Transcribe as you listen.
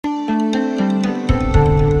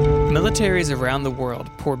Militaries around the world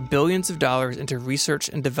pour billions of dollars into research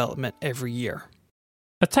and development every year.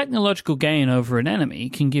 A technological gain over an enemy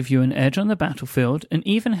can give you an edge on the battlefield and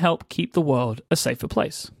even help keep the world a safer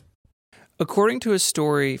place. According to a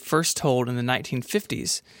story first told in the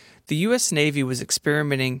 1950s, the U.S. Navy was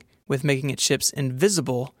experimenting with making its ships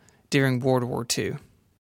invisible during World War II.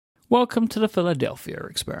 Welcome to the Philadelphia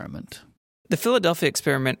experiment. The Philadelphia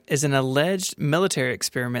experiment is an alleged military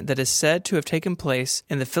experiment that is said to have taken place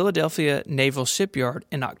in the Philadelphia Naval Shipyard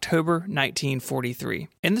in October 1943.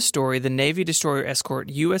 In the story, the Navy destroyer escort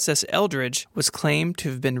USS Eldridge was claimed to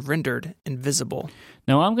have been rendered invisible.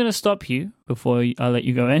 Now, I'm going to stop you before I let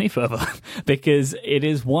you go any further, because it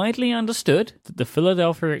is widely understood that the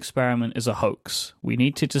Philadelphia experiment is a hoax. We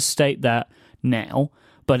need to just state that now.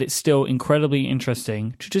 But it's still incredibly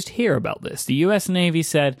interesting to just hear about this. The US Navy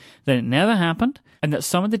said that it never happened, and that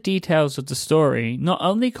some of the details of the story not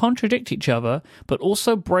only contradict each other, but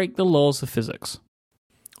also break the laws of physics.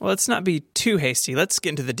 Well, let's not be too hasty. Let's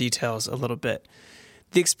get into the details a little bit.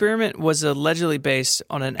 The experiment was allegedly based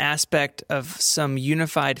on an aspect of some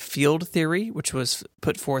unified field theory, which was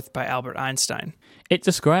put forth by Albert Einstein. It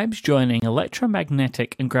describes joining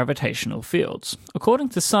electromagnetic and gravitational fields. According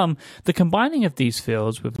to some, the combining of these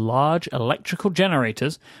fields with large electrical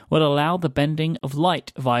generators would allow the bending of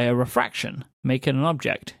light via refraction, making an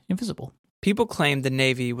object invisible. People claimed the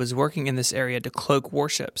Navy was working in this area to cloak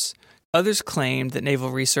warships. Others claimed that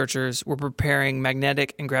naval researchers were preparing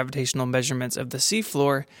magnetic and gravitational measurements of the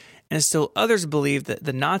seafloor, and still others believed that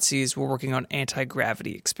the Nazis were working on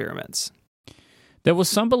anti-gravity experiments. There was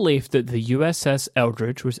some belief that the USS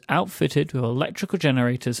Eldridge was outfitted with electrical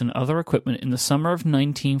generators and other equipment in the summer of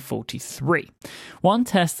 1943. One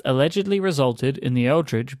test allegedly resulted in the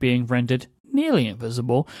Eldridge being rendered nearly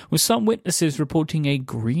invisible, with some witnesses reporting a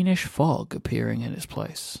greenish fog appearing in its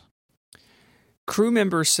place. Crew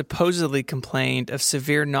members supposedly complained of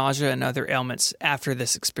severe nausea and other ailments after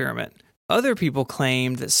this experiment. Other people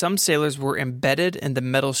claimed that some sailors were embedded in the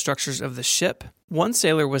metal structures of the ship. One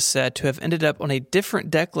sailor was said to have ended up on a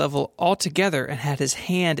different deck level altogether and had his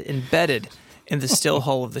hand embedded in the still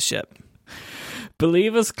hull of the ship.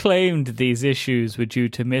 Believers claimed these issues were due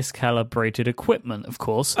to miscalibrated equipment, of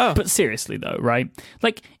course. Oh. But seriously, though, right?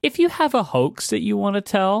 Like, if you have a hoax that you want to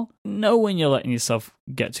tell, know when you're letting yourself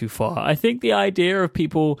get too far. I think the idea of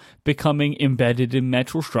people becoming embedded in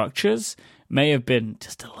metal structures may have been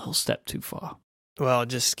just a little step too far. Well,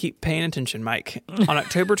 just keep paying attention, Mike. On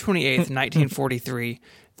October 28th, 1943,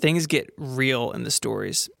 things get real in the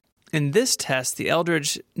stories. In this test, the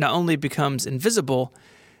Eldridge not only becomes invisible,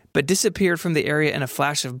 but disappeared from the area in a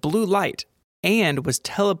flash of blue light and was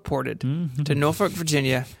teleported to Norfolk,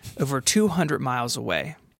 Virginia, over 200 miles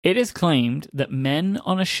away. It is claimed that men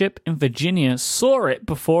on a ship in Virginia saw it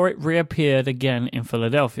before it reappeared again in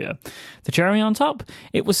Philadelphia. The cherry on top,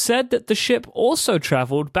 it was said that the ship also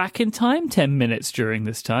traveled back in time 10 minutes during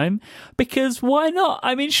this time, because why not?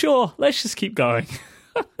 I mean, sure, let's just keep going.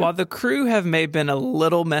 While the crew may have been a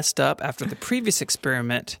little messed up after the previous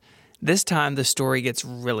experiment, this time the story gets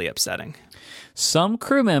really upsetting. Some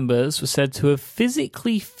crew members were said to have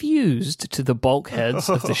physically fused to the bulkheads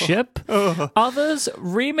of the ship. Others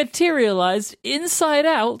rematerialized inside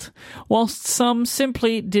out, whilst some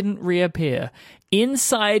simply didn't reappear.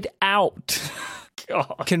 Inside out.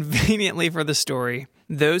 God. Conveniently for the story,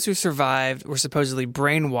 those who survived were supposedly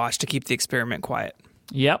brainwashed to keep the experiment quiet.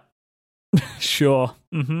 Yep. Sure.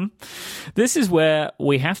 This is where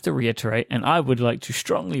we have to reiterate, and I would like to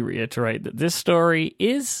strongly reiterate, that this story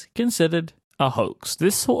is considered a hoax.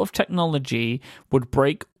 This sort of technology would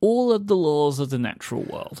break all of the laws of the natural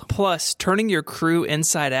world. Plus, turning your crew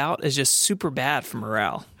inside out is just super bad for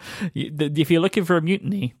morale. If you're looking for a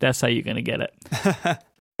mutiny, that's how you're going to get it.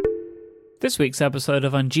 This week's episode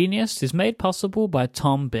of Ungenius is made possible by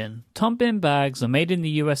Tom Bin. Tom Bin bags are made in the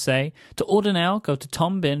USA. To order now, go to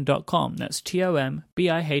tombin.com. That's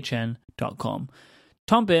TOMBIHN.com.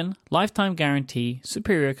 Tom Bin, lifetime guarantee,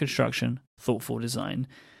 superior construction, thoughtful design.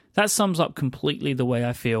 That sums up completely the way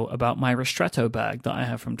I feel about my Ristretto bag that I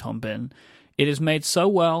have from Tom Bin. It is made so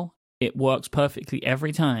well, it works perfectly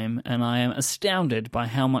every time, and I am astounded by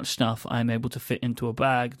how much stuff I am able to fit into a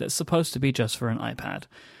bag that's supposed to be just for an iPad.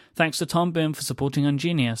 Thanks to Tom Bin for supporting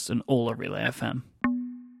Ungenius and all of Relay FM.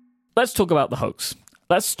 Let's talk about the hoax.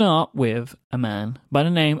 Let's start with a man by the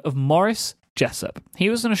name of Morris Jessup. He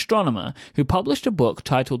was an astronomer who published a book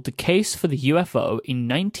titled The Case for the UFO in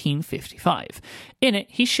 1955. In it,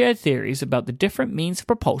 he shared theories about the different means of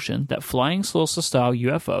propulsion that flying saucer-style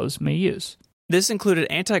UFOs may use. This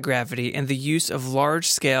included anti-gravity and the use of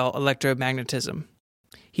large-scale electromagnetism.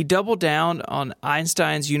 He doubled down on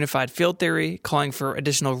Einstein's unified field theory, calling for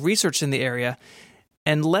additional research in the area,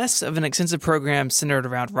 and less of an extensive program centered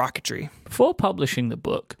around rocketry. Before publishing the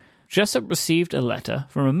book, Jessup received a letter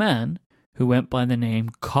from a man who went by the name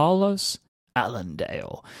Carlos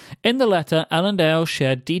Allendale. In the letter, Allendale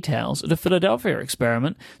shared details of the Philadelphia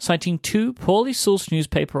experiment, citing 2 poorly sourced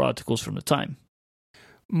newspaper articles from the time.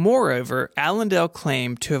 Moreover, Allendale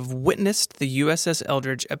claimed to have witnessed the USS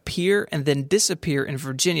Eldridge appear and then disappear in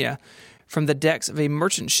Virginia from the decks of a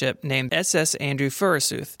merchant ship named SS Andrew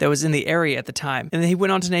Forsyth that was in the area at the time, and then he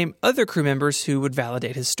went on to name other crew members who would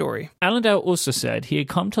validate his story. Allendale also said he had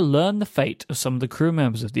come to learn the fate of some of the crew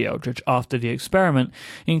members of the Eldridge after the experiment,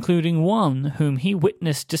 including one whom he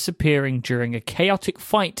witnessed disappearing during a chaotic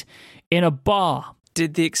fight in a bar.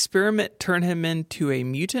 Did the experiment turn him into a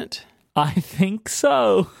mutant? I think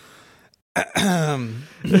so.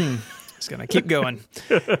 Just going to keep going.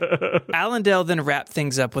 Allendale then wrapped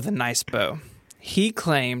things up with a nice bow. He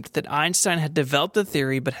claimed that Einstein had developed the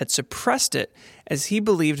theory but had suppressed it as he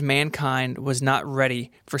believed mankind was not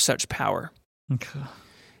ready for such power. Okay.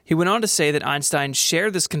 He went on to say that Einstein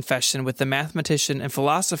shared this confession with the mathematician and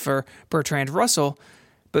philosopher Bertrand Russell,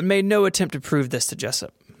 but made no attempt to prove this to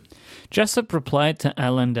Jessup. Jessup replied to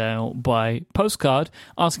Allendale by postcard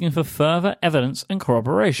asking for further evidence and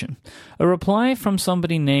corroboration. A reply from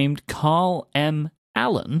somebody named Carl M.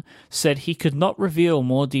 Allen said he could not reveal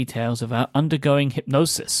more details about undergoing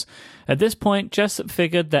hypnosis. At this point, Jessup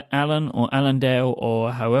figured that Allen or Allendale,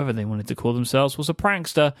 or however they wanted to call themselves, was a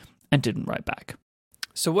prankster and didn't write back.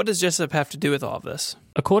 So what does Jessup have to do with all of this?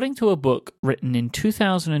 According to a book written in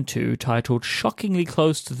 2002 titled Shockingly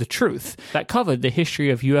Close to the Truth that covered the history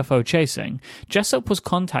of UFO chasing, Jessup was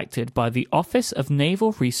contacted by the Office of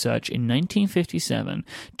Naval Research in 1957,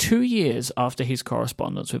 2 years after his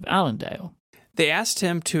correspondence with Allendale. They asked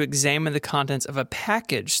him to examine the contents of a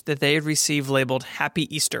package that they had received labeled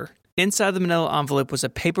Happy Easter. Inside the manila envelope was a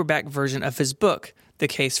paperback version of his book, The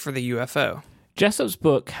Case for the UFO. Jessup's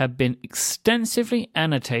book had been extensively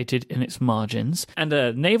annotated in its margins, and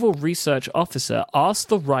a naval research officer asked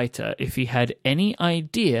the writer if he had any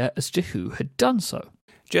idea as to who had done so.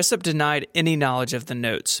 Jessup denied any knowledge of the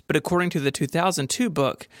notes, but according to the 2002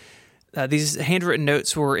 book, these handwritten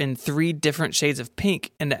notes were in 3 different shades of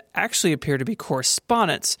pink and actually appear to be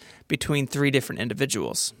correspondence between 3 different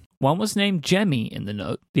individuals. One was named Jemmy in the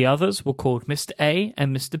note. The others were called Mr. A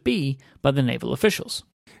and Mr. B by the naval officials.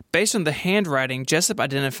 Based on the handwriting, Jessup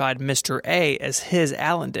identified Mr. A as his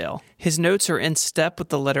Allendale. His notes are in step with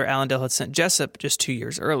the letter Allendale had sent Jessup just 2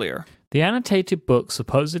 years earlier. The annotated book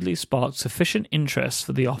supposedly sparked sufficient interest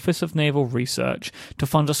for the Office of Naval Research to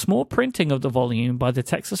fund a small printing of the volume by the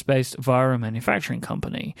Texas-based Viro Manufacturing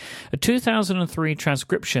Company. A 2003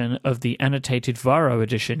 transcription of the annotated Viro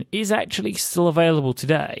edition is actually still available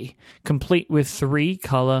today, complete with 3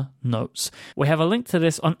 color notes. We have a link to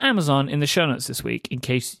this on Amazon in the show notes this week, in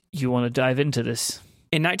case you want to dive into this.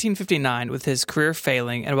 In 1959, with his career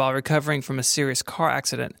failing and while recovering from a serious car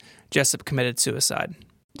accident, Jessup committed suicide.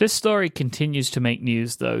 This story continues to make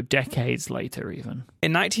news, though, decades later even.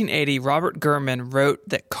 In 1980, Robert Gurman wrote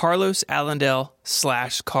that Carlos Allendale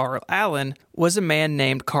 / Carl Allen was a man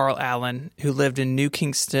named Carl Allen who lived in New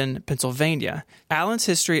Kingston, Pennsylvania. Allen's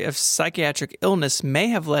history of psychiatric illness may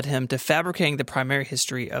have led him to fabricating the primary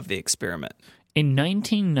history of the experiment. In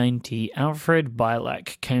 1990, Alfred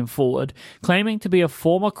Bielak came forward, claiming to be a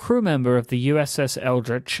former crew member of the USS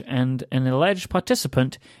Eldridge and an alleged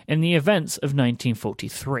participant in the events of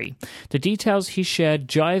 1943. The details he shared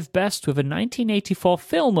jive best with a 1984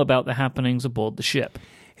 film about the happenings aboard the ship.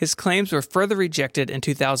 His claims were further rejected in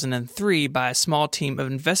 2003 by a small team of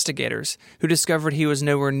investigators who discovered he was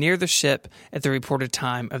nowhere near the ship at the reported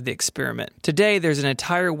time of the experiment. Today, there's an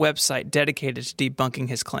entire website dedicated to debunking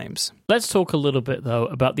his claims. Let's talk a little bit, though,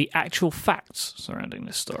 about the actual facts surrounding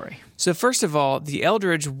this story. So first of all, the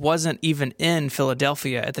Eldridge wasn't even in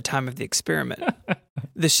Philadelphia at the time of the experiment.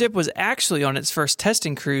 The ship was actually on its first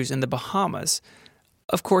testing cruise in the Bahamas.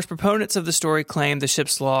 Of course, proponents of the story claim the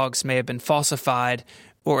ship's logs may have been falsified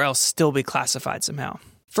or else still be classified somehow.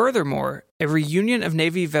 Furthermore, a reunion of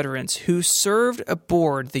Navy veterans who served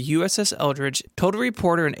aboard the USS Eldridge told a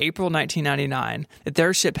reporter in April 1999 that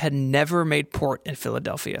their ship had never made port in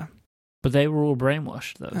Philadelphia. But they were all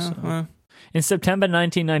brainwashed, though. In September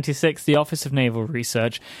 1996, the Office of Naval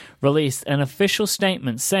Research released an official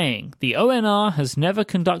statement saying the ONR has never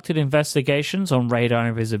conducted investigations on radar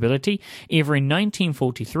invisibility either in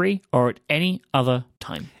 1943 or at any other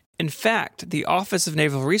time. In fact, the Office of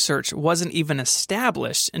Naval Research wasn't even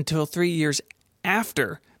established until 3 years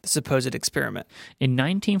after the supposed experiment. In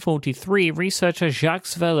 1943, researcher Jacques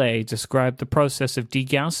Vallée described the process of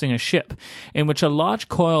degaussing a ship, in which a large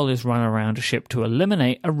coil is run around a ship to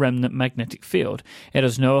eliminate a remnant magnetic field. It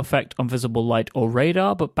has no effect on visible light or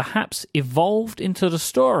radar, but perhaps evolved into the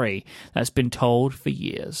story that's been told for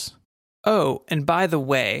years. Oh, and by the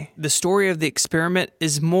way, the story of the experiment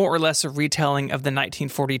is more or less a retelling of the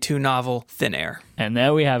 1942 novel Thin Air. And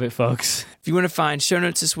there we have it, folks. If you want to find show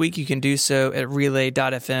notes this week, you can do so at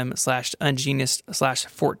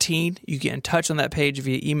relay.fm/ungenius/14. You get in touch on that page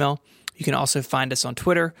via email. You can also find us on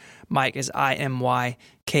Twitter. Mike is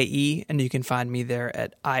IMYKE, and you can find me there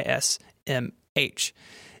at ISMH.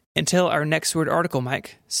 Until our next word article,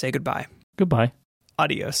 Mike, say goodbye. Goodbye.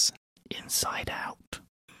 Adios. Inside Out.